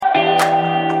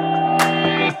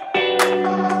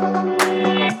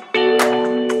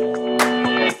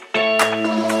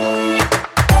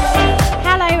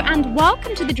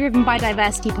to the Driven by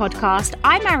Diversity podcast.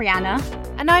 I'm Mariana.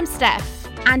 And I'm Steph.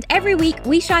 And every week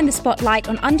we shine the spotlight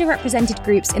on underrepresented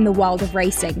groups in the world of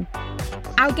racing.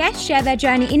 Our guests share their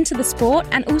journey into the sport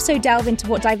and also delve into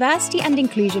what diversity and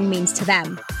inclusion means to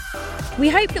them. We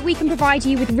hope that we can provide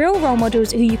you with real role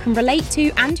models who you can relate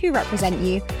to and who represent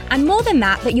you, and more than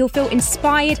that you'll feel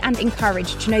inspired and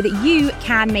encouraged to know that you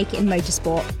can make it in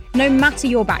motorsport, no matter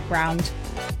your background.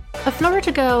 A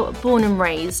Florida girl born and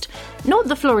raised, not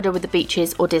the Florida with the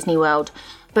beaches or Disney World,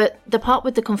 but the part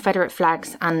with the Confederate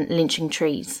flags and lynching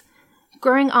trees.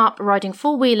 Growing up riding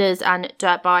four-wheelers and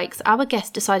dirt bikes, our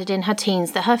guest decided in her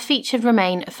teens that her feet should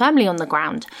remain firmly on the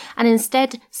ground and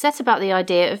instead set about the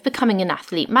idea of becoming an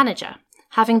athlete manager,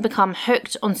 having become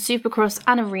hooked on supercross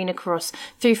and arena cross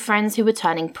through friends who were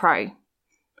turning pro.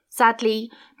 Sadly,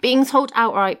 being told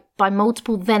outright by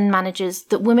multiple then managers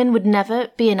that women would never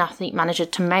be an athlete manager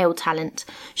to male talent,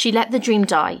 she let the dream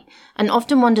die and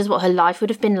often wonders what her life would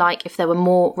have been like if there were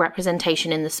more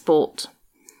representation in the sport.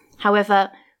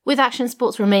 However, with action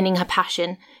sports remaining her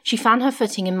passion, she found her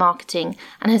footing in marketing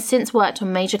and has since worked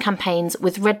on major campaigns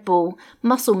with Red Bull,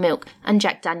 Muscle Milk and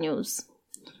Jack Daniels.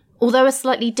 Although a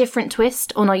slightly different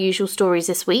twist on our usual stories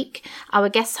this week, our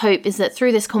guest's hope is that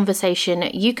through this conversation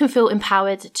you can feel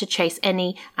empowered to chase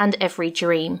any and every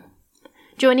dream.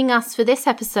 Joining us for this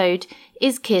episode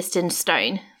is Kirsten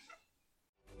Stone.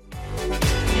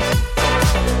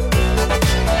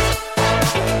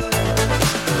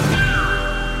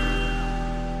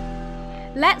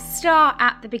 Let's start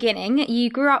at the beginning.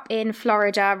 You grew up in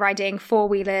Florida riding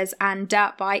four-wheelers and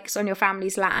dirt bikes on your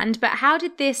family's land, but how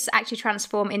did this actually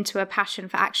transform into a passion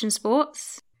for action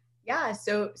sports? Yeah,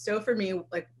 so for me,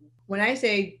 like when I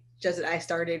say just that I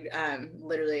started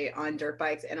literally on dirt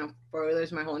bikes and on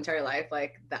four-wheelers my whole entire life,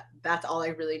 like that's all I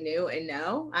really knew and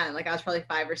know. Like I was probably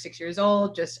 5 or 6 years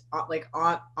old, just like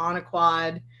on a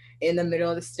quad in the middle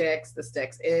of the sticks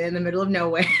in the middle of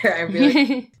nowhere. I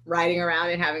really riding around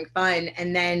and having fun.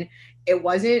 And then it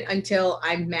wasn't until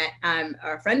I met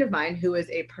a friend of mine who was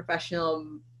a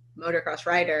professional motocross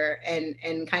rider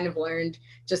and kind of learned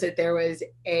just that there was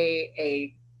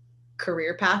a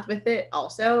career path with it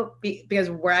also, because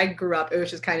where I grew up, it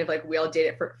was just kind of like we all did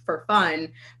it for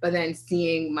fun. But then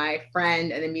seeing my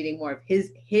friend and then meeting more of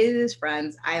his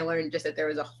friends, I learned just that there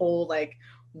was a whole like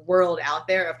world out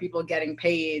there of people getting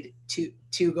paid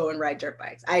to go and ride dirt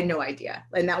bikes. I had no idea.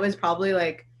 And that was probably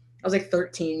like, I was like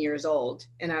 13 years old.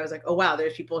 And I was like, oh wow,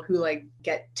 there's people who like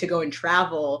get to go and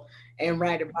travel and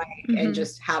ride a bike and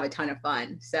just have a ton of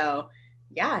fun. So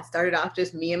yeah, it started off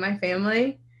just me and my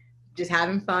family, just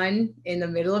having fun in the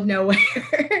middle of nowhere,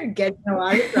 getting in a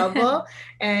lot of trouble.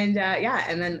 And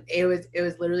and then it was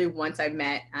literally once I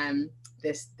met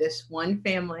this one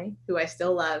family who I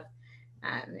still love.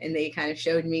 And they kind of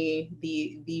showed me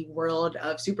the world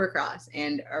of supercross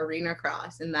and arena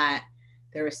cross, and that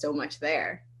there was so much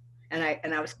there. And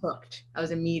I was hooked. I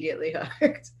was immediately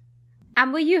hooked.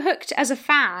 And were you hooked as a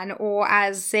fan, or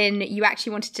as in you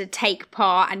actually wanted to take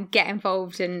part and get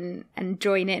involved and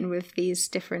join in with these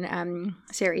different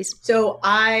series? So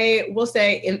I will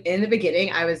say in the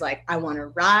beginning, I was like, I want to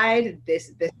ride. This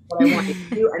is what I want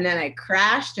to do. And then I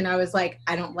crashed and I was like,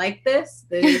 I don't like this.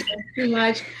 This is too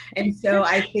much. And so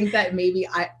I think that maybe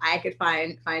I could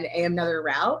find another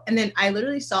route. And then I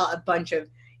literally saw a bunch of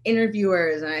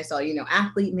interviewers and I saw,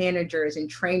 athlete managers and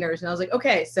trainers. And I was like,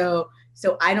 okay, so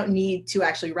I don't need to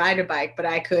actually ride a bike, but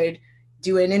I could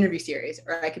do an interview series,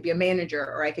 or I could be a manager,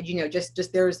 or I could,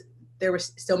 just there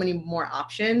was so many more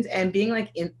options. And being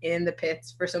like in the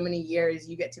pits for so many years,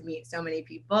 you get to meet so many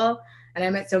people. And I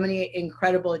met so many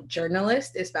incredible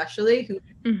journalists, especially who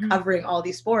covering all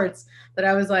these sports, that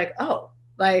I was like, oh,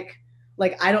 like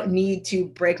I don't need to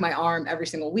break my arm every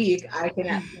single week. I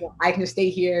can just stay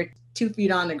here 2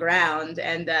 feet on the ground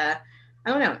and I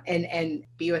don't know, and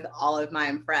be with all of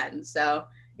my friends. So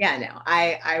yeah, no,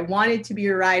 I wanted to be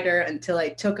a rider until I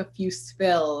took a few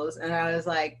spills and I was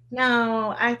like,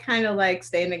 no, I kind of like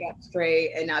standing up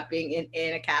straight and not being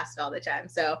in a cast all the time.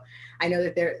 So I know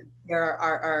that there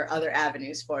are other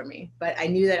avenues for me, but I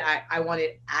knew that I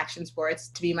wanted action sports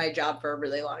to be my job for a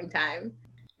really long time.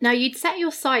 Now, you'd set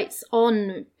your sights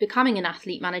on becoming an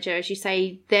athlete manager. As you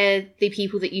say, they're the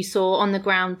people that you saw on the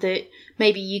ground that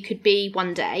maybe you could be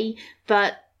one day.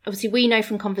 But obviously, we know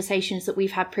from conversations that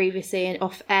we've had previously and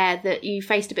off air that you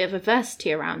faced a bit of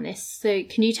adversity around this. So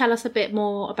can you tell us a bit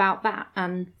more about that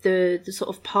and the sort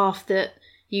of path that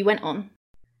you went on?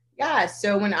 Yeah,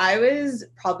 so when I was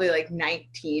probably like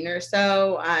 19 or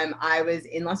so, I was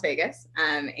in Las Vegas,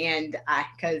 and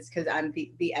because I'm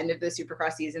the end of the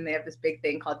Supercross season, they have this big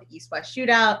thing called the East-West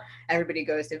Shootout. Everybody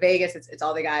goes to Vegas. It's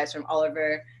all the guys from all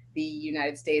over the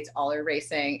United States all are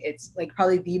racing. It's like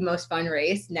probably the most fun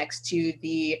race next to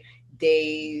the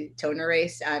Daytona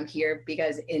race here,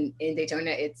 because in Daytona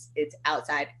it's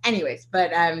outside anyways, but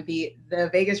the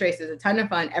Vegas race is a ton of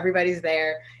fun. Everybody's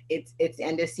there. It's the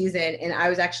end of season, and I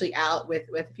was actually out with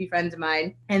a few friends of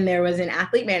mine, and there was an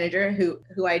athlete manager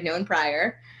who I'd known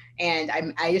prior, and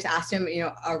I just asked him, you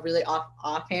know, a really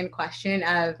offhand question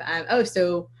of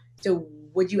so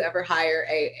would you ever hire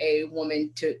a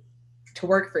woman to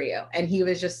work for you? And he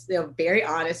was just, you know, very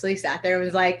honestly sat there and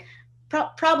was like,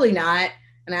 probably not.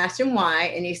 And I asked him why,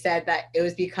 and he said that it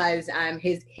was because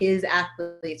his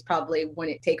athletes probably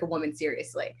wouldn't take a woman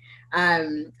seriously.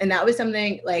 And that was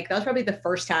something, like, that was probably the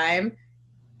first time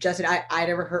Justin I'd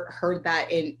ever heard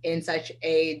that in such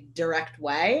a direct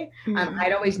way.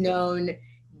 I'd always known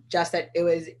just that it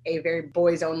was a very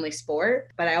boys only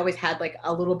sport, but I always had like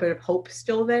a little bit of hope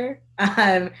still there.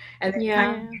 And then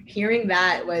kind of hearing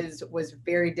that was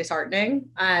very disheartening.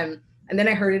 And then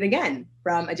I heard it again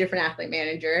from a different athlete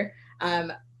manager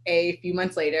a few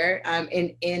months later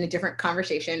in a different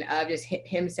conversation of just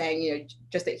him saying, you know,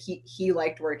 just that he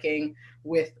liked working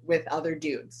with other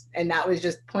dudes. And that was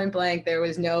just point blank. There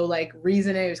was no like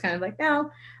reasoning. It was kind of like,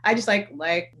 no, I just like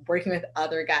working with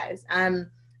other guys.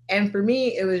 And for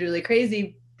me, it was really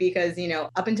crazy because, you know,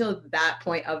 up until that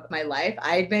point of my life,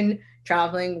 I had been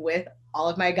traveling with all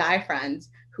of my guy friends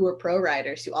who were pro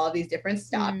riders to all these different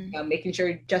stops, you know, making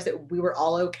sure just that we were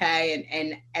all okay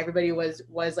and everybody was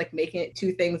like making it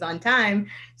to things on time.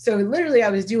 So literally I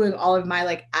was doing all of my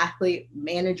like athlete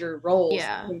manager roles,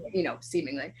 you know,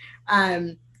 seemingly.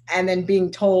 And then being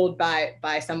told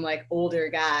by some like older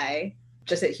guy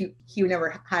just that he would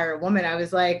never hire a woman. I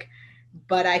was like,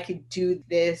 but I could do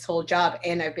this whole job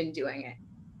and I've been doing it.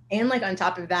 And like on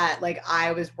top of that, like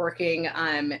I was working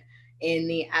in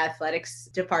the athletics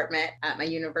department at my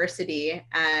university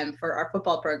for our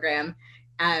football program,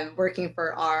 working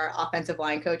for our offensive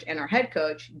line coach and our head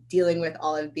coach, dealing with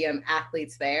all of the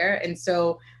athletes there. And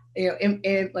so, you know,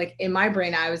 in my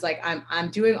brain, I was like,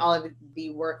 I'm doing all of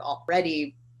the work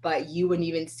already, but you wouldn't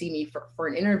even see me for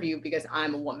an interview because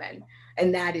I'm a woman.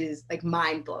 And that is like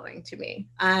mind blowing to me.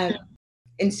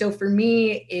 And so for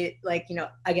me, it like, you know,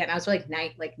 again, I was like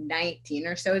 19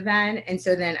 or so then. And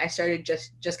so then I started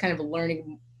just kind of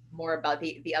learning more about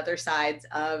the other sides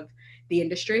of the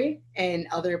industry and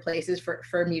other places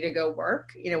for me to go work,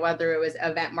 you know, whether it was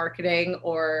event marketing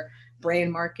or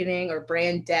brand marketing or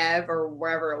brand dev or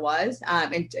wherever it was,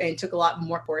 and took a lot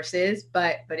more courses.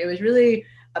 But it was really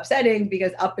upsetting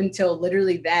because up until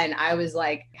literally then, I was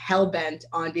like hell-bent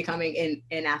on becoming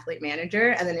an athlete manager.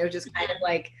 And then it was just kind of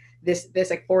like, this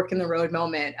like fork in the road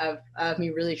moment of me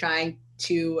really trying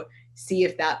to see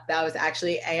if that was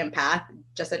actually a path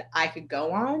just that I could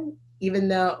go on, even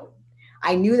though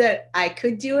I knew that I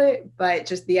could do it, but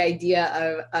just the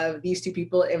idea of these two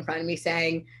people in front of me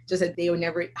saying just that they would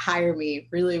never hire me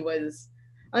really was,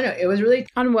 I don't know, it was really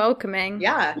unwelcoming.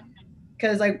 Yeah.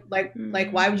 Cause like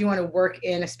why would you want to work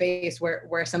in a space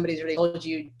where somebody's already told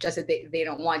you just that they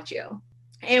don't want you?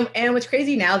 And what's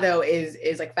crazy now though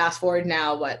is like fast forward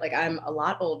now, like I'm a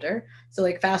lot older. So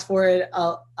like fast forward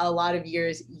a lot of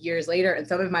years later, and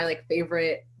some of my like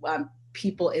favorite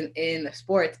people in the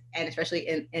sports and especially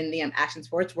in the action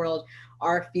sports world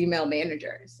are female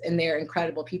managers, and they're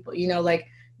incredible people. You know, like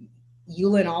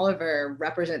Yulin Oliver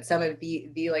represents some of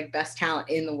the like best talent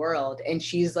in the world, and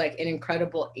she's like an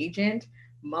incredible agent,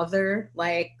 mother,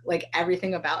 like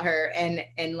everything about her.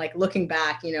 And like looking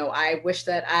back, you know, I wish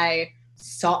that I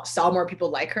saw more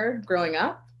people like her growing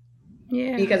up,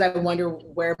 because I wonder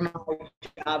where my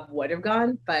job would have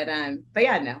gone. But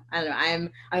yeah, no, I don't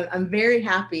know. I'm very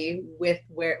happy with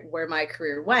where my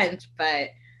career went, but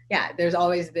yeah, there's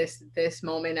always this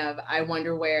moment of I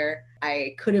wonder where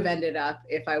I could have ended up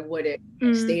if I would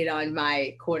have stayed on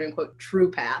my quote unquote true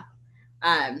path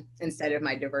instead of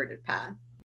my diverted path.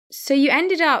 So you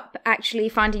ended up actually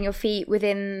finding your feet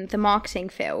within the marketing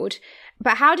field.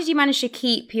 But how did you manage to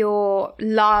keep your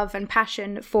love and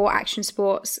passion for action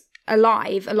sports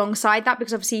alive alongside that?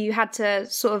 Because obviously you had to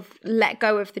sort of let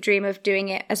go of the dream of doing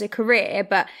it as a career,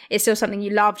 but it's still something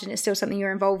you loved and it's still something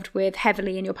you're involved with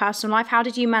heavily in your personal life. How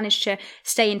did you manage to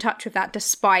stay in touch with that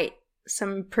despite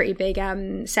some pretty big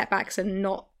setbacks and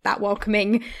not that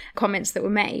welcoming comments that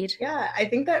were made? Yeah, I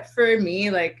think that for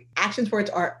me, like action sports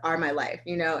are my life,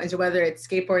 you know, and so whether it's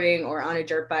skateboarding or on a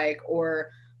dirt bike or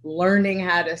learning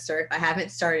how to surf. I haven't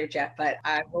started yet, but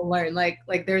I will learn. Like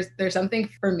there's something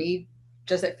for me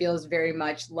just that feels very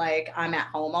much like I'm at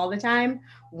home all the time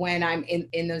when I'm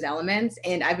in those elements.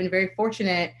 And I've been very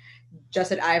fortunate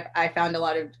just that I found a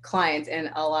lot of clients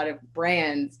and a lot of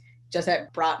brands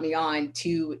Josette brought me on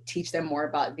to teach them more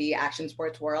about the action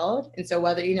sports world. And so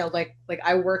whether, like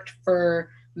I worked for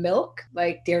Milk,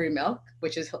 like Dairy Milk,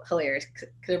 which is hilarious because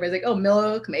everybody's like, oh,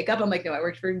 Milk makeup. I'm like, no, I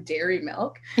worked for Dairy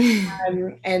Milk.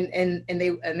 And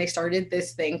they started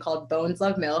this thing called Bones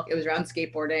Love Milk. It was around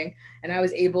skateboarding. And I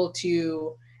was able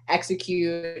to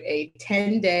execute a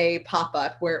 10-day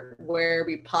pop-up where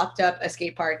we popped up a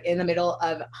skate park in the middle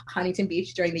of Huntington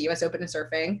Beach during the US Open of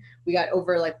Surfing. We got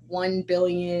over like 1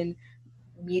 billion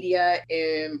media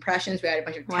impressions. We had a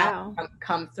bunch of talent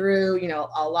come through.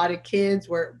 A lot of kids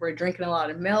were drinking a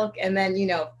lot of milk. And then,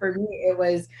 for me, it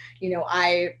was,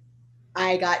 I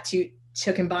got to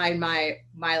combine my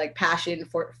like passion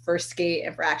for skate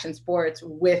and for action sports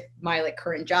with my like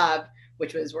current job,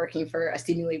 which was working for a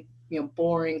seemingly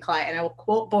boring client. And I will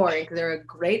quote boring because they're a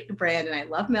great brand and I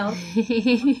love milk.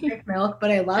 Milk,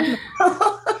 but I love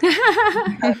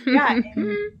milk. Yeah.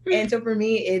 And so for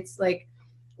me, it's like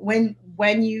when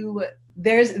you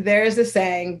there's a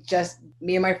saying, just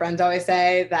me and my friends always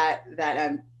say that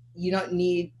you don't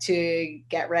need to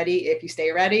get ready if you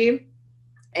stay ready.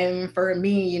 And for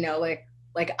me,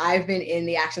 like I've been in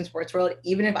the action sports world,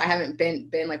 even if I haven't been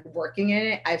like working in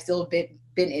it, I've still been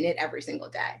in it every single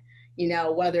day.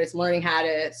 Whether it's learning how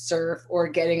to surf or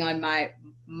getting on my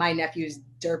nephew's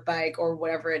dirt bike or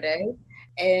whatever it is.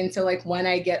 And so like when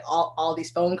I get all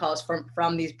these phone calls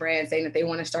from these brands saying that they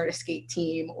want to start a skate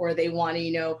team or they want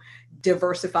to,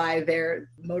 diversify their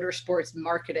motorsports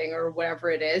marketing or whatever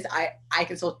it is, I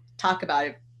can still talk about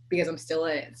it because I'm still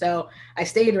in it. So I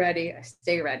stayed ready.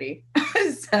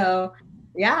 So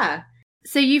yeah.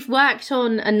 So you've worked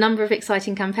on a number of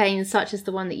exciting campaigns, such as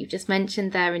the one that you've just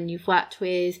mentioned there, and you've worked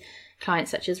with clients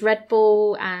such as Red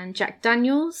Bull and Jack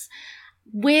Daniels.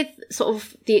 With sort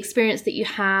of the experience that you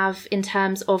have in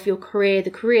terms of your career,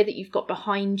 the career that you've got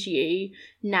behind you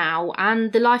now,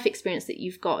 and the life experience that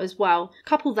you've got as well,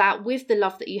 couple that with the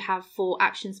love that you have for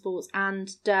action sports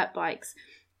and dirt bikes,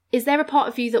 is there a part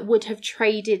of you that would have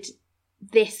traded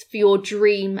this for your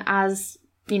dream as,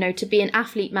 to be an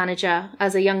athlete manager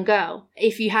as a young girl?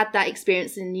 If you had that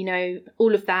experience and,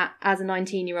 all of that as a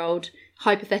 19-year-old,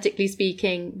 hypothetically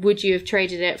speaking, would you have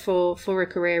traded it for a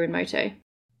career in moto?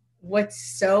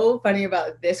 What's so funny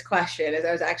about this question is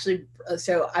I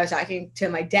was talking to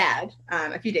my dad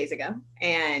a few days ago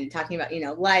and talking about,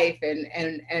 life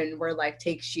and where life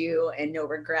takes you and no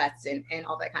regrets and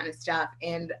all that kind of stuff.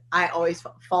 And I always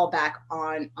fall back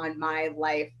on my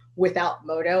life without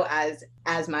moto as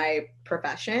my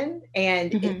profession.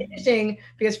 And it's interesting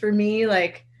because for me,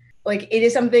 like it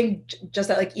is something just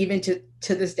that like even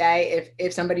to this day,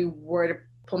 if somebody were to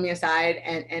pull me aside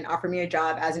and offer me a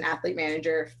job as an athlete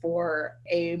manager for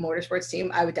a motorsports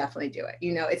team, I would definitely do it.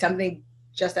 It's something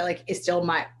just that like is still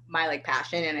my like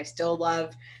passion, and I still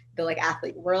love the like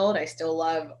athlete world. I still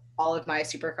love all of my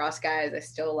Supercross guys. I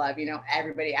still love,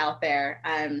 everybody out there.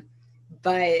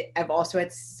 But I've also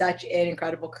had such an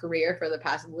incredible career for the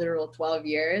past literal 12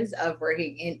 years of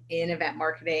working in event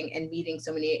marketing and meeting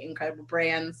so many incredible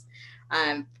brands,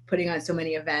 putting on so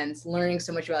many events, learning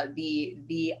so much about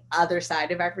the other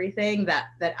side of everything that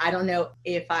I don't know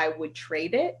if I would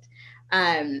trade it.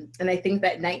 And I think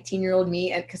that 19-year-old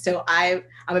me, and so I'm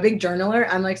a big journaler.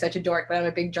 I'm like such a dork, but I'm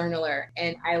a big journaler,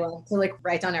 and I love to like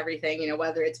write down everything,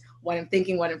 whether it's what I'm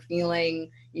thinking, what I'm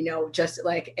feeling, just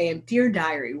like a Dear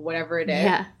Diary, whatever it is.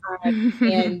 Yeah.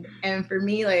 And for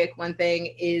me, like one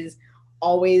thing is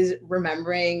always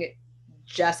remembering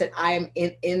just that I'm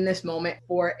in this moment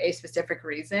for a specific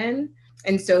reason.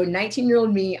 And so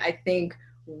 19-year-old me, I think,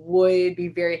 would be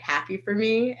very happy for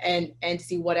me and to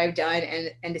see what I've done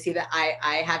and to see that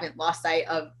I haven't lost sight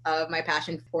of my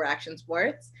passion for action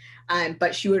sports.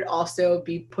 But she would also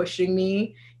be pushing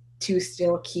me to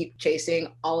still keep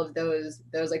chasing all of those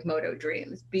like moto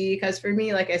dreams. Because for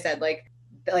me, like I said, like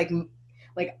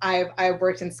I've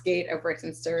worked in skate, I've worked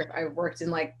in surf, I've worked in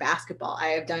like basketball. I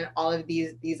have done all of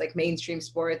these like mainstream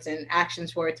sports and action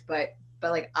sports, but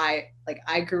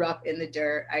I grew up in the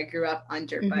dirt. I grew up on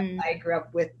dirt bikes. I grew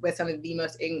up with some of the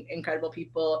most incredible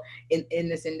people in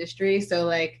this industry. So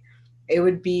like it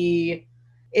would be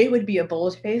a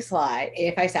bold-faced lie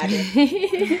if I sat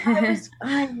here I was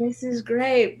fine, this is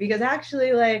great, because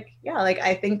actually like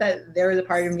I think that there is a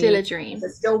part of still me a dream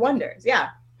that still wonders.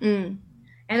 And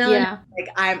like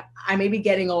I may be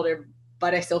getting older,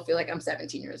 but I still feel like I'm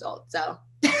 17 years old. So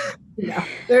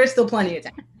there is still plenty of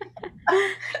time.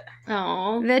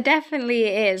 Oh, there definitely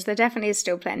is. There definitely is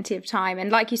still plenty of time. And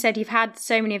like you said, you've had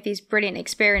so many of these brilliant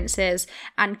experiences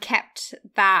and kept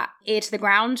that ear to the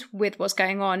ground with what's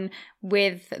going on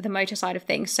with the motor side of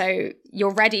things. So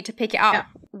you're ready to pick it up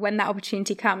when that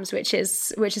opportunity comes, which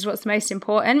is what's most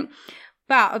important.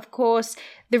 But of course,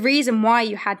 the reason why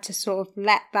you had to sort of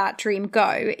let that dream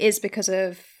go is because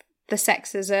of the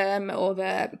sexism or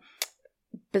the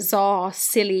bizarre,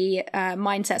 silly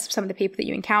mindsets of some of the people that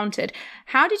you encountered.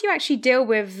 How did you actually deal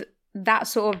with that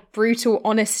sort of brutal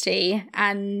honesty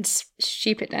and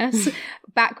stupidness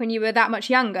back when you were that much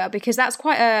younger? Because that's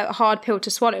quite a hard pill to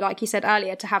swallow, like you said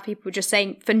earlier, to have people just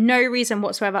saying for no reason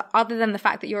whatsoever other than the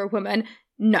fact that you're a woman,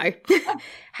 no.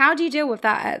 How do you deal with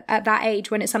that at that age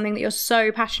when it's something that you're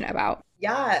so passionate about?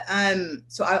 Yeah.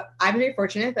 So I'm very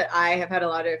fortunate that I have had a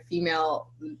lot of female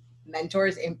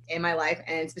mentors in my life,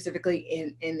 and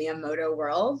specifically in the moto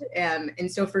world.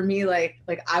 And so for me, like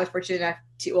I was fortunate enough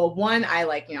to, well, one, I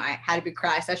I had a big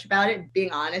cry session about it,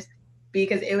 being honest,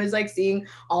 because it was like seeing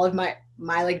all of my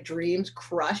like dreams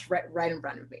crushed right in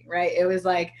front of me. Right. It was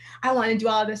like, I want to do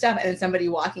all of this stuff. And then somebody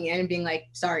walking in and being like,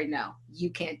 sorry, no, you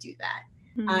can't do that.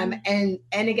 Mm-hmm.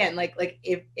 And again, like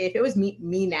if it was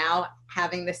me now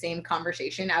having the same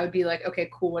conversation, I would be like, okay,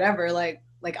 cool, whatever. Like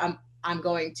I'm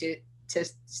going to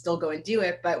still go and do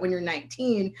it. But when you're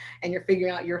 19 and you're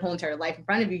figuring out your whole entire life in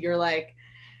front of you, you're like,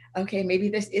 okay, maybe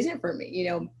this isn't for me,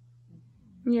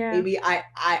 yeah, maybe I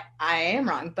am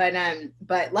wrong.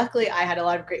 But luckily I had a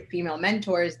lot of great female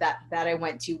mentors that I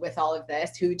went to with all of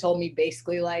this, who told me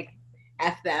basically like,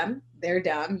 F them, they're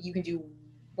dumb, you can do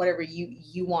whatever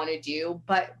you want to do.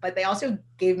 But they also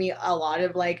gave me a lot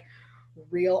of like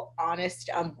real honest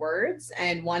words.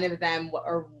 And one of them,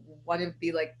 or one of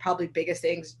the like probably biggest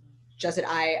things just that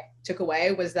I took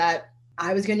away, was that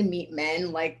I was going to meet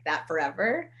men like that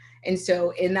forever. And so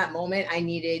in that moment, I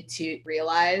needed to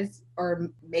realize or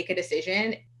make a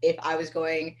decision if I was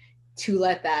going to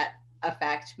let that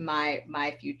affect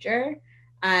my future.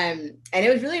 And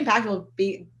it was really impactful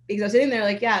because I was sitting there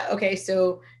like, yeah, okay,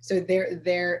 so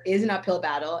there is an uphill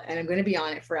battle and I'm going to be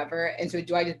on it forever. And so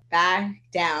do I just back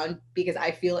down because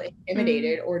I feel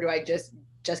intimidated, or do I just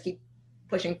keep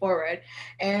pushing forward?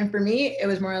 And for me, it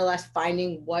was more or less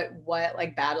finding what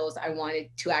like battles I wanted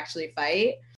to actually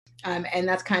fight. And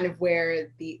that's kind of where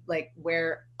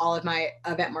where all of my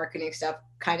event marketing stuff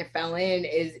kind of fell in,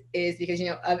 is because,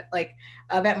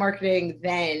 event marketing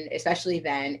then, especially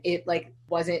then, it like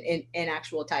wasn't an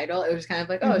actual title. It was kind of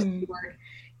like, oh, so you work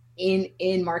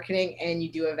in marketing and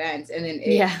you do events. And then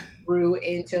it grew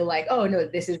into like, oh no,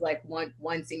 this is like one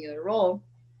singular role.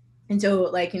 And so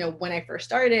like, when I first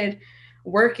started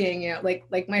working,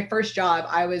 like my first job,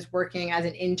 I was working as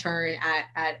an intern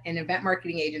at an event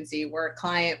marketing agency where a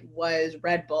client was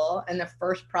Red Bull. And the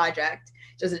first project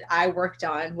just that I worked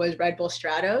on was Red Bull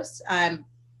Stratos.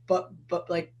 But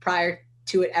like prior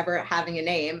to it ever having a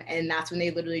name. And that's when they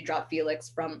literally dropped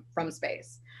Felix from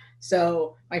space.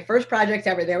 So my first project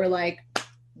ever, they were like,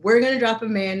 we're going to drop a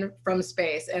man from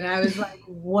space. And I was like,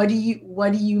 what do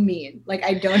you mean? Like,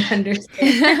 I don't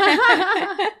understand.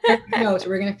 No, so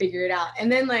we're going to figure it out.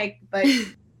 And then like,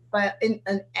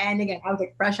 and again, I was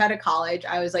like fresh out of college.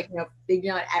 I was like,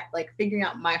 figuring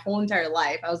out my whole entire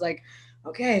life. I was like,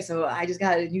 okay, so I just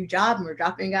got a new job and we're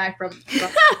dropping a guy from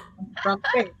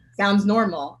space. Sounds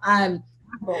normal.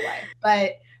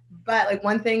 But like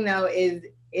one thing though is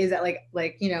that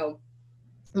like,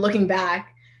 looking back,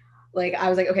 like I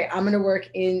was like, okay, I'm going to work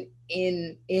in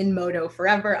moto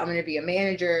forever. I'm going to be a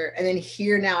manager. And then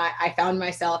here now I found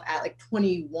myself at like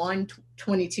 21,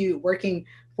 22 working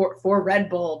for Red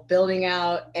Bull, building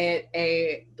out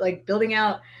building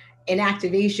out an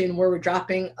activation where we're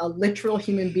dropping a literal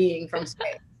human being from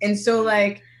space. And so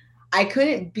like, I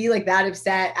couldn't be like that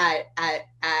upset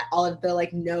at all of the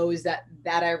like no's that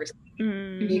I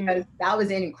received, because that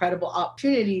was an incredible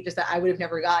opportunity just that I would have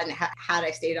never gotten had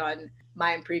I stayed on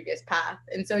my previous path.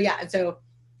 And so, yeah. And so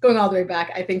going all the way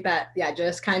back, I think that,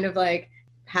 just kind of like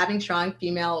having strong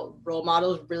female role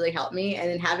models really helped me. And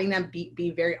then having them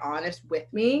be very honest with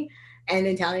me and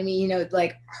then telling me,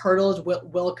 like hurdles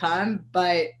will come,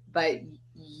 but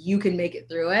you can make it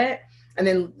through it. And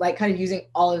then like kind of using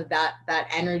all of that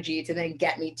energy to then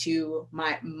get me to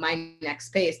my next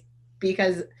space.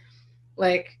 Because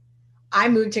like I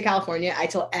moved to California. I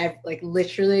tell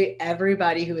literally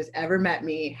everybody who has ever met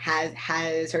me has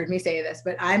heard me say this,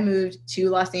 but I moved to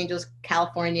Los Angeles,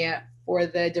 California for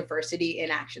the diversity in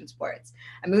action sports.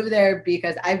 I moved there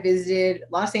because I visited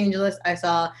Los Angeles. I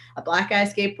saw a Black guy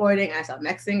skateboarding. I saw a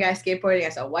Mexican guy skateboarding. I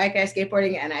saw a white guy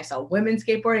skateboarding, and I saw women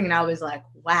skateboarding. And I was like,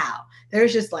 wow,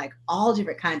 there's just like all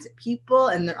different kinds of people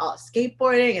and they're all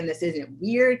skateboarding, and this isn't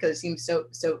weird because it seems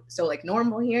so like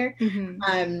normal here.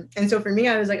 And so for me,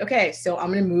 I was like, okay, so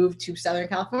I'm going to move to Southern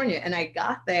California. And I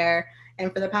got there,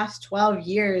 and for the past 12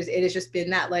 years, it has just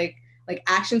been that like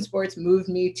action sports moved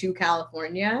me to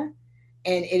California.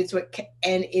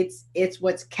 it's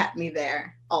what's kept me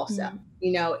there also.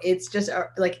 You know, it's just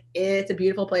like, it's a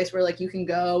beautiful place where like you can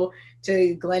go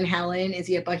to Glen Helen and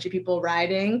see a bunch of people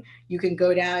riding. You can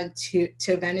go down to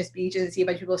Venice Beach and see a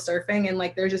bunch of people surfing, and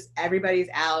like there's just, everybody's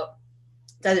out.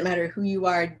 Doesn't matter who you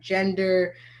are,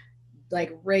 gender,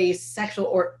 like race,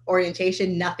 sexual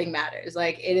orientation, nothing matters.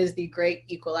 Like, it is the great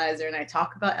equalizer. And I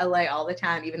talk about LA all the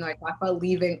time, even though I talk about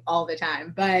leaving all the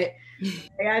time. But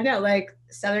yeah, no, like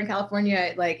Southern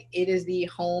California, like it is the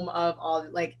home of all,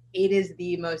 like it is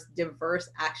the most diverse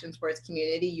action sports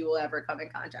community you will ever come in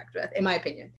contact with, in my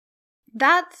opinion.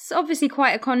 That's obviously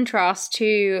quite a contrast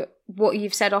to what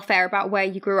you've said off air about where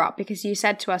you grew up, because you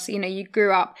said to us, you know, you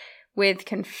grew up with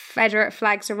Confederate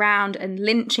flags around and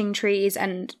lynching trees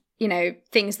and, you know,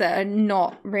 things that are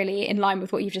not really in line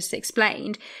with what you've just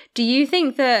explained. Do you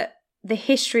think that the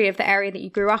history of the area that you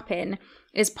grew up in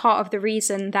is part of the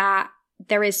reason that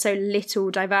there is so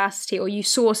little diversity, or you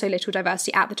saw so little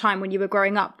diversity at the time when you were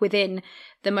growing up within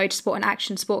the motorsport and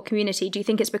action sport community? Do you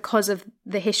think it's because of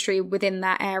the history within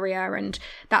that area and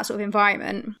that sort of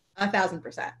environment?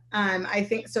 1,000%. I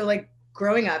think so. Like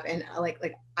growing up, and like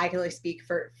I can only speak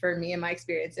for me and my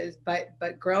experiences, but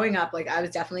growing up, like I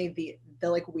was definitely the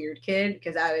like weird kid,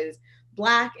 because I was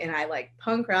Black and I like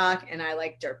punk rock and I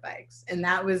like dirt bikes, and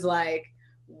that was like,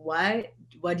 what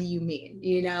do you mean?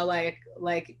 You know,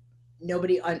 like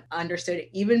nobody understood it.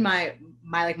 Even my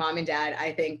like mom and dad,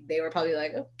 I think they were probably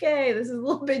like, okay, this is a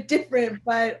little bit different,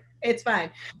 but it's fine.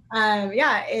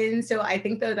 Yeah. And so I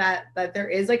think though that there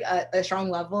is like a strong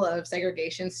level of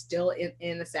segregation still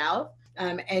in the South.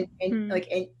 And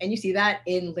you see that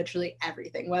in literally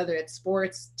everything, whether it's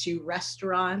sports to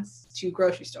restaurants to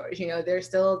grocery stores. You know, there's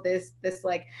still this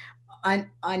like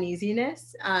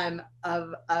uneasiness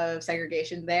of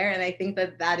segregation there, and I think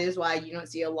that is why you don't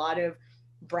see a lot of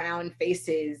brown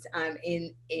faces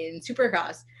in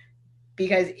Supercross,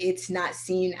 because it's not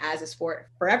seen as a sport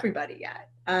for everybody yet.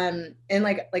 And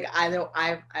like I know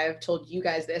I've told you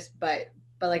guys this, but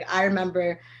like I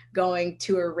remember going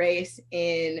to a race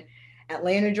in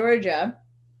Atlanta, Georgia,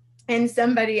 and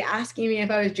somebody asking me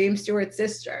if I was James Stewart's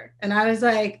sister, and I was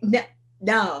like,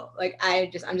 no, like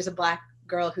I'm just a Black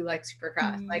girl who likes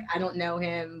Supercross. Like I don't know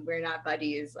him, we're not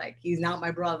buddies, like he's not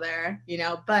my brother, you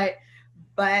know. But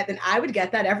then I would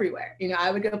get that everywhere. You know,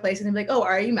 I would go places and be like, oh,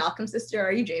 are you Malcolm's sister?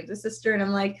 Are you James's sister? And I'm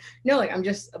like, no, like I'm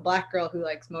just a Black girl who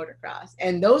likes motocross.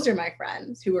 And those are my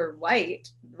friends who are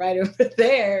white right over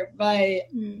there. But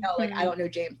no, like I don't know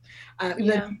James.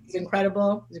 He's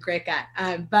incredible. He's a great guy.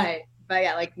 But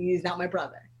yeah, like he's not my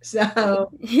brother.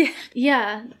 So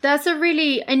yeah, that's a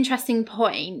really interesting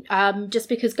point. Just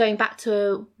because going back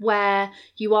to where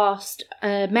you asked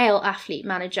a male athlete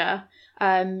manager,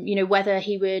 you know, whether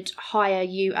he would hire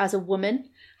you as a woman.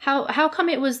 How come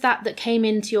it was that came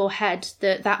into your head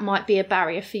that might be a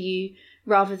barrier for you,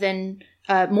 rather than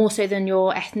more so than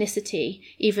your ethnicity,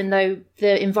 even though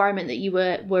the environment that you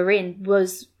were in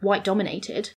was white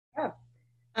dominated?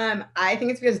 Yeah. I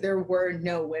think it's because there were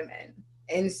no women.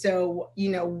 And so, you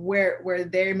know, where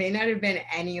there may not have been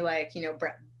any like, you know,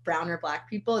 brown or Black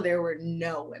people, there were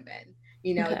no women.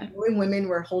 You know, Okay. when women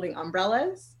were holding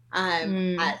umbrellas at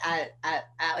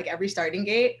like every starting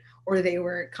gate, or they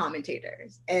were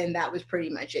commentators, and that was pretty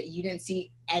much it. You didn't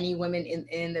see any women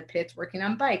in the pits working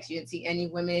on bikes. You didn't see any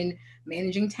women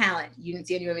managing talent. You didn't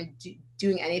see any women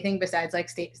doing anything besides like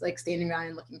standing around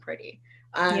and looking pretty.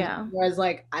 Whereas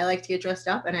like I like to get dressed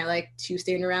up and I like to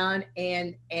stand around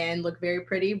and look very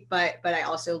pretty, but I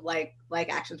also like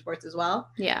action sports as well.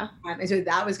 Yeah. And so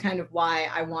that was kind of why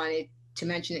I wanted to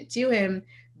mention it to him,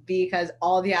 because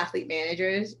all the athlete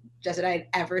managers just that I had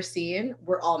ever seen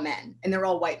were all men, and they were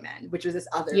all white men, which was this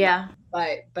other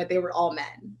but they were all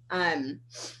men.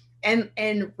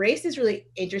 And race is really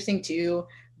interesting too,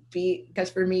 because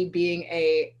for me, being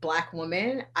a Black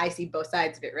woman, I see both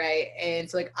sides of it, right? And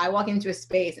so like I walk into a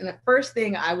space, and the first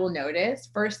thing I will notice,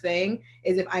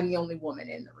 is if I'm the only woman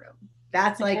in the room.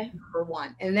 That's like number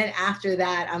one. And then after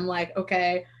that, I'm like,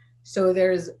 okay, so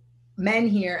there's men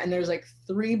here and there's like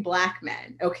 3 Black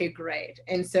men. Okay, great.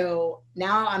 And so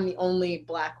now I'm the only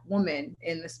Black woman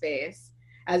in the space,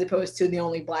 as opposed to the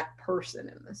only Black person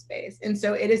in the space. And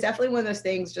so it is definitely one of those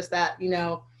things, just that, you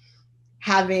know,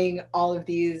 having all of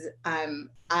these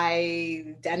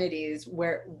identities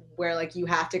where like you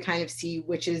have to kind of see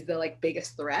which is the like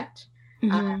biggest threat.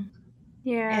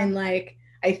 And like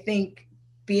I think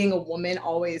being a woman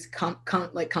always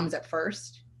comes up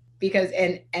first, because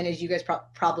and as you guys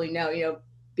probably know, you know,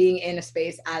 being in a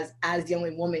space as the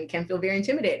only woman can feel very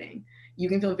intimidating. You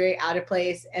can feel very out of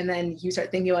place, and then you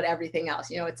start thinking about everything else.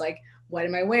 You know, it's like, what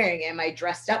am I wearing? Am I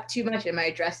dressed up too much? Am I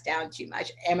dressed down too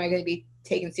much? Am I going to be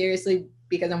taken seriously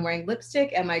because I'm wearing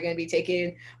lipstick? Am I going to be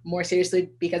taken more seriously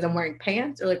because I'm wearing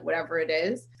pants, or like whatever it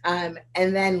is? And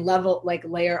then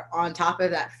layer on top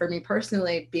of that, for me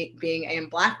personally, being a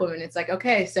Black woman, it's like,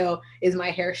 okay, so is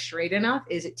my hair straight enough?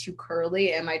 Is it too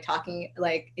curly? Am I talking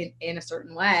like in a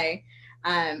certain way?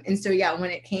 And so, yeah,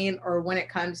 when it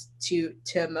comes to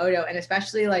moto, and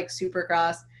especially like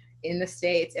Supercross in the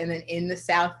States, and then in the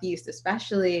Southeast,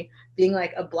 especially being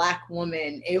like a Black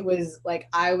woman, it was like,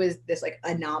 I was this like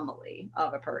anomaly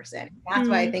of a person. That's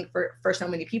why I think for so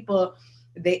many people,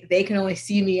 they can only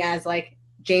see me as like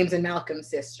James and Malcolm's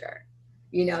sister.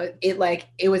 You know, it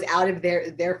was out of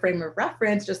their frame of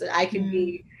reference, just that I could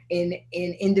be an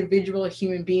individual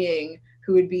human being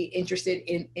who would be interested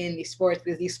in these sports,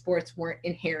 because these sports weren't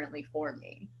inherently for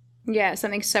me. Yeah,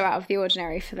 something so out of the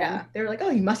ordinary for them. Yeah, they were like, oh,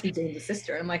 you must be James'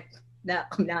 sister. I'm like, no,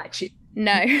 I'm not.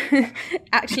 No,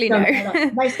 actually, no.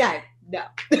 Nice guy. No.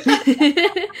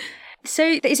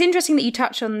 So it's interesting that you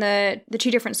touch on the two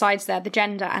different sides there, the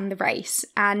gender and the race.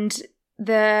 And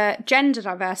the gender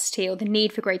diversity, or the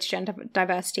need for greater gender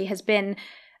diversity, has been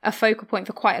a focal point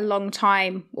for quite a long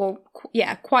time,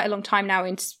 quite a long time now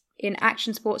in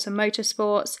action sports and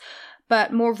motorsports.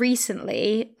 But more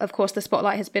recently, of course, the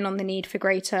spotlight has been on the need for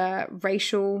greater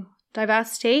racial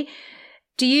diversity.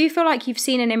 Do you feel like you've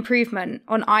seen an improvement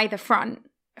on either front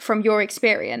from your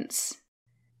experience?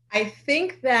 I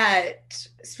think that,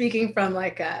 speaking from so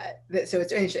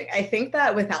it's interesting. I think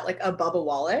that without like a Bubba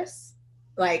Wallace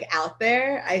like out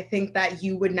there, I think that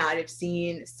you would not have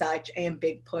seen such a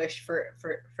big push for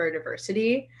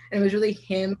diversity. And it was really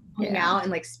him coming out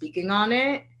and like speaking on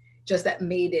it, just that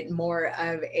made it more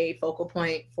of a focal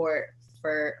point for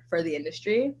the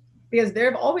industry, because there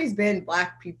have always been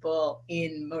Black people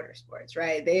in motorsports,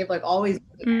 right? They've like always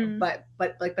been there,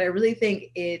 but I really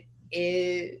think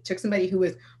it took somebody who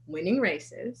was winning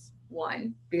races,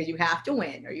 one, because you have to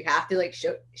win, or you have to like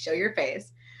show your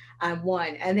face,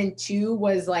 one, and then two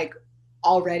was like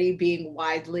already being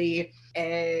widely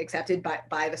accepted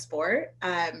by the sport,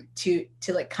 to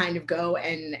like kind of go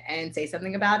and say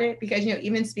something about it. Because, you know,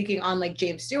 even speaking on like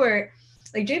James Stewart,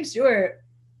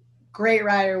 great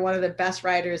rider, one of the best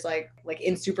riders like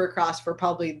in Supercross for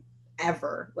probably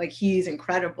ever. Like, he's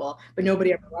incredible, but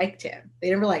nobody ever liked him. They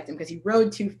never liked him because he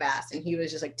rode too fast and he was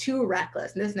just like too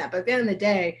reckless and this and that. But at the end of the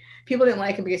day, people didn't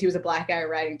like him because he was a Black guy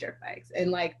riding dirt bikes,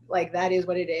 and like that is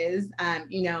what it is.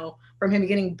 You know, from him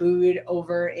getting booed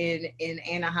over in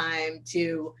Anaheim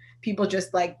to people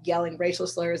just like yelling racial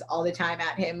slurs all the time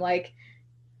at him, like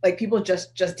people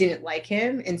just didn't like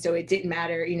him. And so it didn't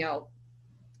matter, you know,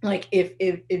 like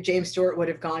if James Stewart would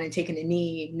have gone and taken a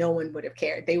knee, no one would have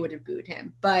cared. They would have booed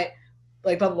him. But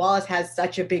like Bubba Wallace has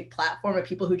such a big platform of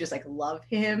people who just like love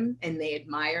him and they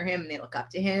admire him and they look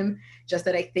up to him. Just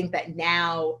that I think that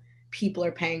now people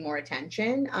are paying more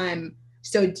attention.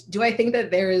 So do I think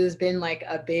that there has been like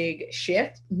a big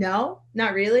shift? No,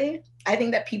 not really. I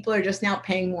think that people are just now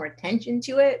paying more attention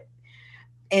to it.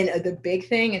 And the big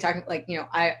thing, and talking like, you know,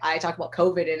 I talk about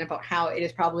COVID and about how it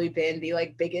has probably been the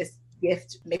like biggest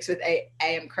gift mixed with a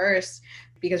am curse,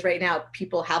 because right now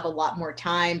people have a lot more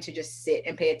time to just sit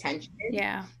and pay attention.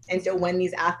 Yeah. And so when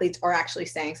these athletes are actually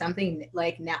saying something,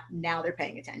 like now they're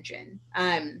paying attention.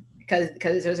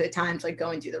 Because there's at times like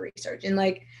going through the research and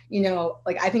like, you know,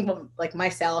 like I think like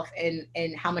myself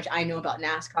and how much I know about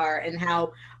NASCAR and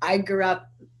how I grew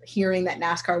up hearing that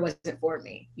NASCAR wasn't for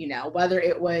me, you know, whether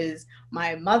it was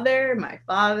my mother, my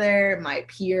father, my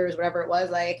peers, whatever it was,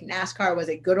 like NASCAR was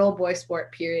a good old boy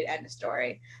sport, period, end of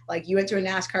story. Like you went to a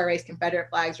NASCAR race, Confederate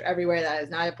flags were everywhere. That is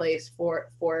not a place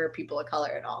for people of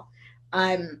color at all.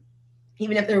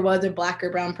 Even if there was a Black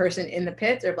or brown person in the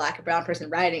pits or Black or brown person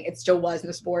riding, it still wasn't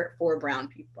a sport for brown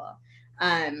people.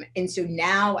 And so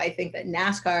now I think that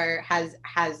NASCAR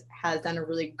has done a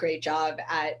really great job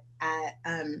at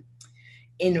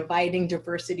inviting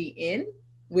diversity in,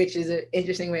 which is an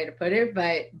interesting way to put it.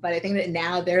 But I think that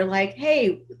now they're like,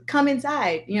 hey, come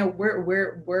inside. You know,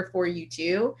 we're for you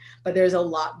too. But there's a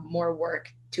lot more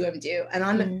work to them do. And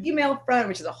on the female front,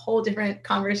 which is a whole different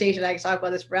conversation, I can talk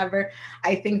about this forever.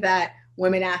 I think that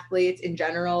women athletes in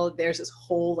general, there's this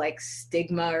whole like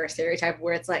stigma or stereotype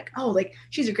where it's like, oh, like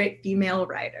she's a great female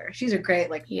rider. She's a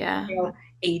great like female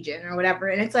agent or whatever.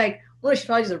 And it's like, well, she's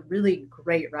probably just a really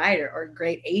great rider or a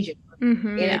great agent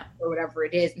or whatever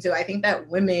it is. And so I think that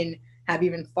women have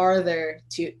even farther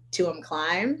to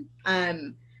climb.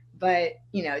 But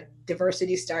you know,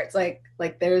 diversity starts like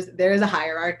there's a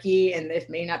hierarchy, and this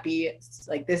may not be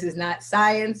like, this is not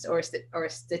science or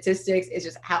statistics. It's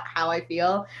just how I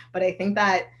feel. But I think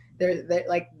that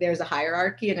there's a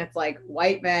hierarchy, and it's like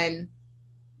white men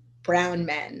brown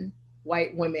men,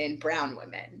 white women, brown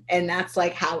women. And that's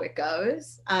like how it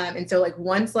goes. And so like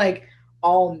once like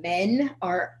all men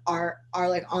are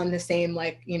like on the same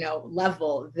like, you know,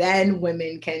 level, then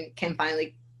women can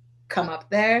finally come up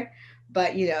there.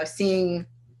 But, you know, seeing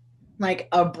like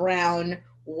a brown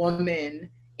woman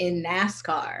in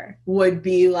NASCAR would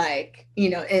be like, you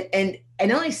know, and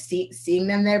not only seeing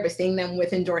them there, but seeing them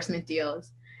with endorsement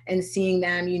deals and seeing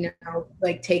them, you know,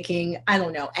 like taking, I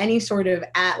don't know, any sort of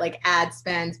ad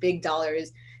spends, big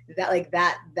dollars,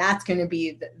 that's going to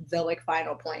be the like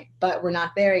final point. But we're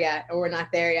not there yet. And we're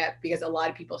not there yet because a lot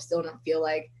of people still don't feel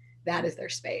like that is their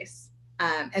space.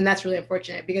 And that's really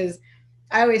unfortunate because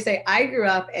I always say I grew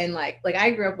up in like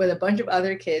I grew up with a bunch of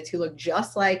other kids who look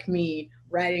just like me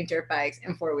riding dirt bikes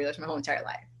and four-wheelers my whole entire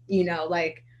life. You know,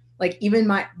 like even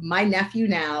my nephew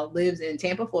now lives in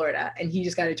Tampa, Florida, and he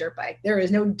just got a dirt bike. There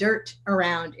is no dirt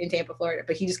around in Tampa, Florida,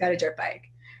 but he just got a dirt bike.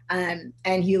 And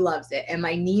he loves it. And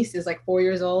my niece is like 4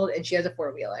 years old and she has a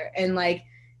four-wheeler. And like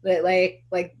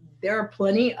there are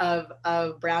plenty of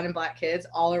brown and black kids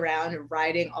all around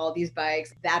riding all these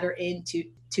bikes that are into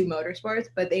motorsports,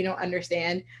 but they don't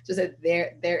understand just that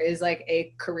there is like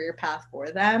a career path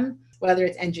for them, whether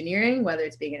it's engineering, whether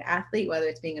it's being an athlete, whether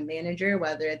it's being a manager,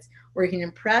 whether it's working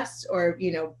in press or,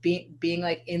 you know, being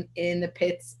like in the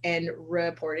pits and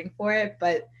reporting for it,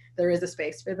 but there is a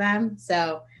space for them.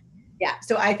 So yeah,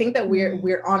 so I think that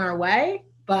we're on our way,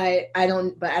 but I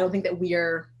don't think that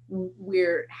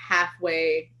we're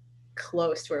halfway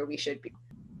close to where we should be.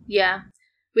 Yeah,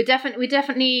 we're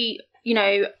definitely, you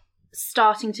know,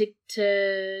 starting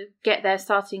to get there,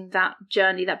 starting that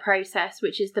journey, that process,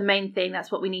 which is the main thing.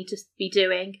 That's what we need to be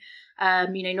doing.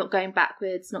 You know, not going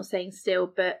backwards, not staying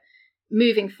still, but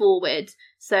moving forward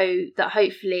so that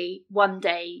hopefully one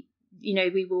day, you know,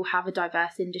 we will have a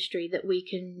diverse industry that we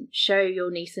can show your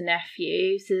niece and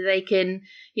nephew so they can,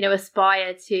 you know,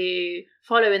 aspire to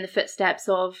follow in the footsteps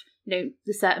of, you know,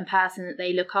 the certain person that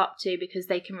they look up to because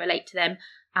they can relate to them.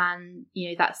 And, you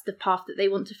know, that's the path that they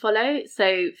want to follow.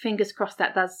 So fingers crossed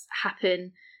that does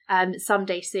happen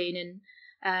someday soon.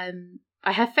 And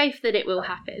I have faith that it will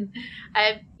happen.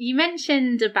 You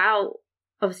mentioned about,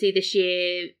 obviously, this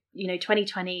year, you know,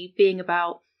 2020 being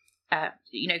about,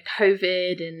 you know,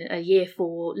 COVID and a year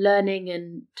for learning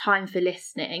and time for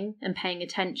listening and paying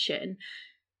attention.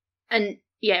 And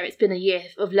yeah, it's been a year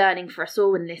of learning for us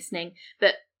all and listening,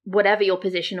 but whatever your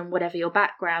position and whatever your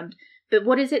background. But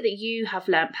what is it that you have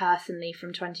learned personally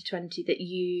from 2020 that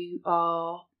you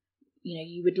are, you know,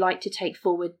 you would like to take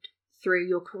forward through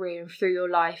your career and through your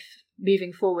life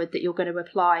moving forward that you're going to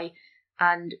apply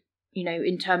and, you know,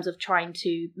 in terms of trying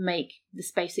to make the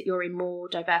space that you're in more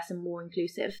diverse and more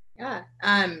inclusive? Yeah.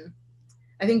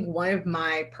 I think one of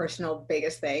my personal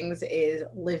biggest things is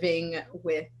living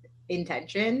with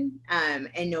intention and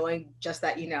knowing just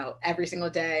that, you know, every single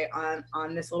day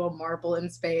on this little marble in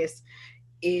space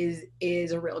is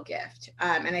a real gift.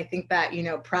 And I think that, you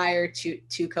know, prior to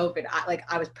COVID,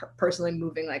 I was personally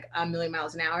moving like a million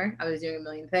miles an hour. I was doing a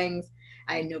million things.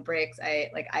 I had no breaks.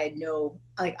 I had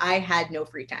no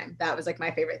free time. That was like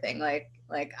my favorite thing. Like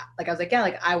I was like, yeah,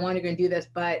 like I want to go and do this,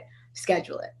 but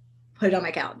schedule it, put it on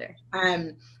my calendar.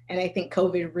 And I think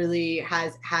COVID really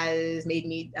has made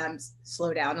me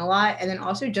slow down a lot. And then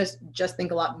also just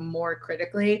think a lot more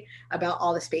critically about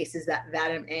all the spaces that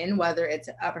I'm in, whether it's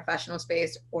a professional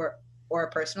space or a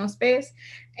personal space,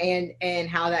 and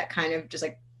how that kind of just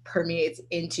like permeates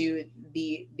into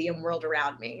the world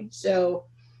around me. So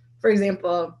for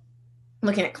example,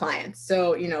 looking at clients.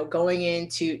 So, you know, going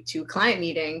into client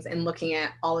meetings and looking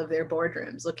at all of their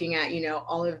boardrooms, looking at, you know,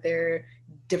 all of their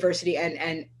diversity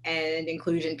and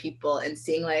inclusion people and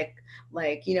seeing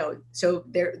like, you know, so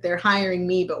they're hiring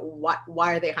me, but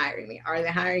why are they hiring me? Are they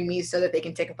hiring me so that they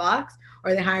can tick a box? Or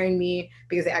are they hiring me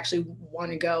because they actually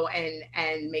want to go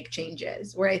and make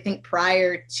changes? Where I think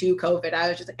prior to COVID, I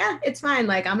was just like, it's fine.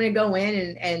 Like I'm going to go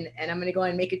in and I'm going to go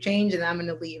and make a change and I'm going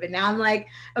to leave. And now I'm like,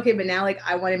 okay, but now like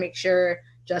I want to make sure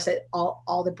just that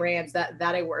all the brands that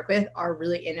I work with are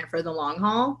really in it for the long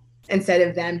haul, instead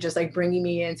of them just like bringing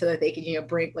me in so that they can, you know,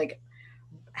 bring like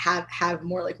have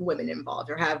more like women involved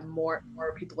or have more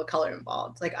people of color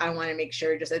involved. Like I want to make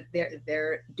sure just that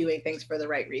they're doing things for the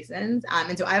right reasons.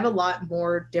 And so I have a lot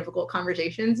more difficult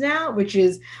conversations now, which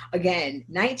is, again,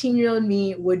 19-year-old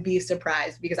me would be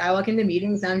surprised because I walk into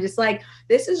meetings and I'm just like,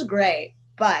 this is great,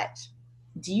 but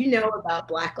do you know about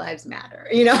Black Lives Matter?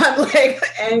 You know, I'm like,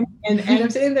 and I'm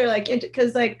sitting there like,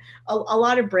 because like a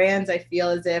lot of brands, I feel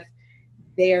as if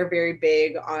they are very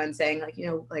big on saying like, you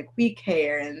know, like we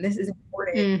care and this is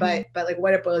important, but like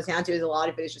what it boils down to is a lot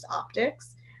of it is just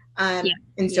optics. And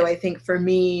so I think for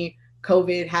me,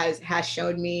 COVID has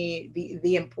shown me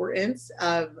the importance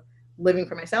of living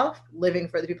for myself, living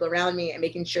for the people around me, and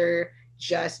making sure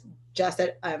just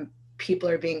that people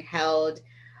are being held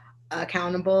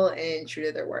accountable and true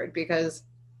to their word. Because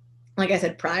like I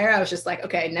said prior, I was just like,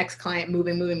 okay, next client,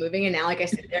 moving. And now like I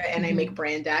sit there and I make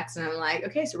brand decks and I'm like,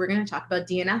 okay, so we're going to talk about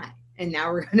D&I. And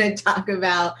now we're going to talk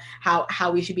about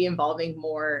how we should be involving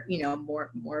more,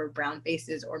 more brown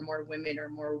faces or more women or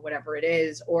more whatever it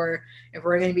is. Or if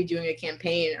we're going to be doing a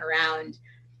campaign around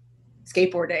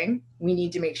skateboarding, we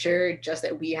need to make sure just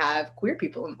that we have queer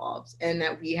people involved and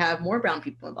that we have more brown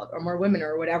people involved or more women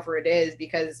or whatever it is.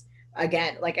 Because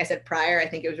again, like I said prior, I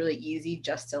think it was really easy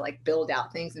just to like build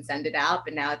out things and send it out.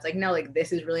 But now it's like, no, like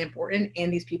this is really important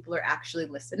and these people are actually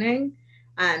listening.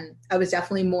 I was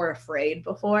definitely more afraid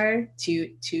before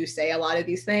to say a lot of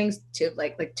these things to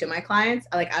like to my clients.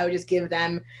 I would just give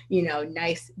them,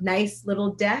 nice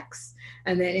little decks.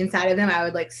 And then inside of them, I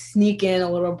would like sneak in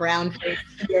a little brown face,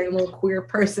 a little queer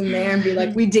person there and be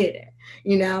like, we did it,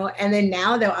 And then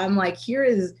now though, I'm like, here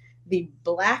is the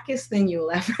blackest thing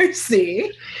you'll ever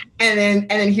see. And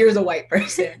then here's a white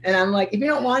person. And I'm like, if you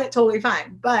don't want it, totally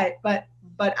fine. But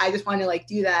I just want to like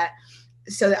do that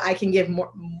so that I can give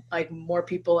more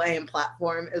people a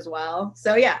platform as well.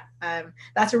 So yeah,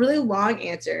 that's a really long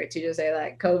answer to just say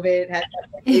like COVID has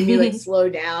made me like slow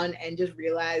down and just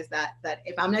realize that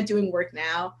if I'm not doing work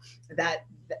now that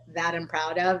I'm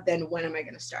proud of, then when am I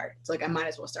going to start? It's like I might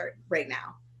as well start right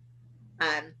now.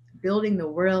 Building the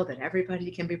world that everybody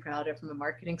can be proud of from a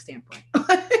marketing standpoint.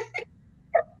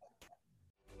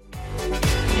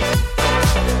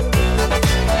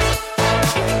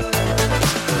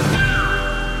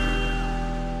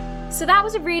 So that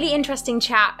was a really interesting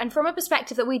chat, and from a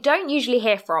perspective that we don't usually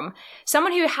hear from,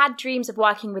 someone who had dreams of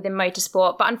working within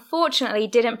motorsport but unfortunately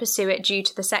didn't pursue it due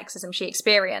to the sexism she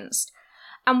experienced.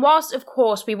 And whilst, of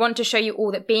course, we want to show you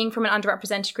all that being from an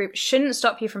underrepresented group shouldn't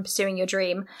stop you from pursuing your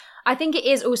dream, I think it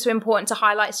is also important to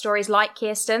highlight stories like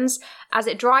Kirsten's, as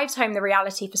it drives home the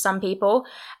reality for some people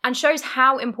and shows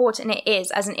how important it is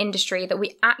as an industry that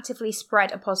we actively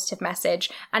spread a positive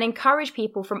message and encourage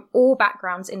people from all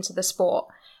backgrounds into the sport.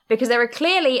 Because there are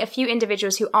clearly a few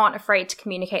individuals who aren't afraid to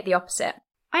communicate the opposite.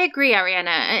 I agree, Arianna,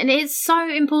 and it's so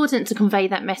important to convey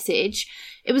that message.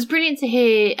 It was brilliant to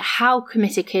hear how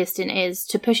committed Kirsten is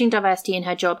to pushing diversity in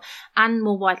her job and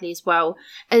more widely as well,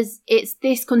 as it's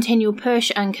this continual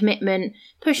push and commitment,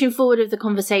 pushing forward of the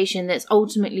conversation that's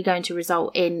ultimately going to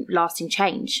result in lasting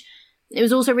change. It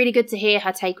was also really good to hear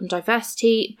her take on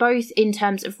diversity, both in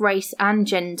terms of race and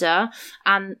gender,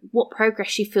 and what progress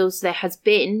she feels there has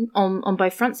been on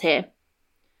both fronts here.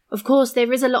 Of course,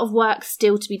 there is a lot of work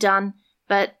still to be done,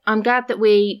 but I'm glad that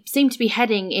we seem to be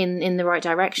heading in the right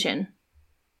direction.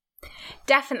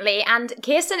 Definitely, and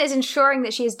Kirsten is ensuring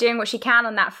that she is doing what she can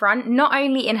on that front, not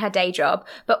only in her day job,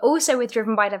 but also with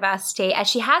Driven by Diversity, as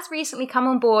she has recently come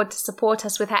on board to support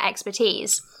us with her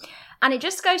expertise. And it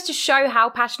just goes to show how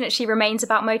passionate she remains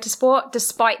about motorsport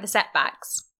despite the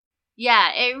setbacks.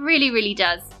 Yeah, it really, really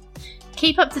does.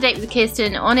 Keep up to date with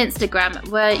Kirsten on Instagram,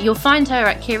 where you'll find her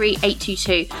at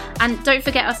Kiri822. And don't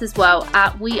forget us as well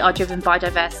at We Are Driven by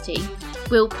Diversity.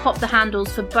 We'll pop the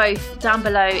handles for both down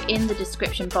below in the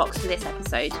description box for this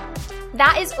episode.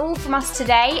 That is all from us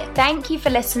today. Thank you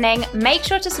for listening. Make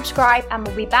sure to subscribe and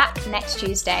we'll be back next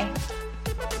Tuesday.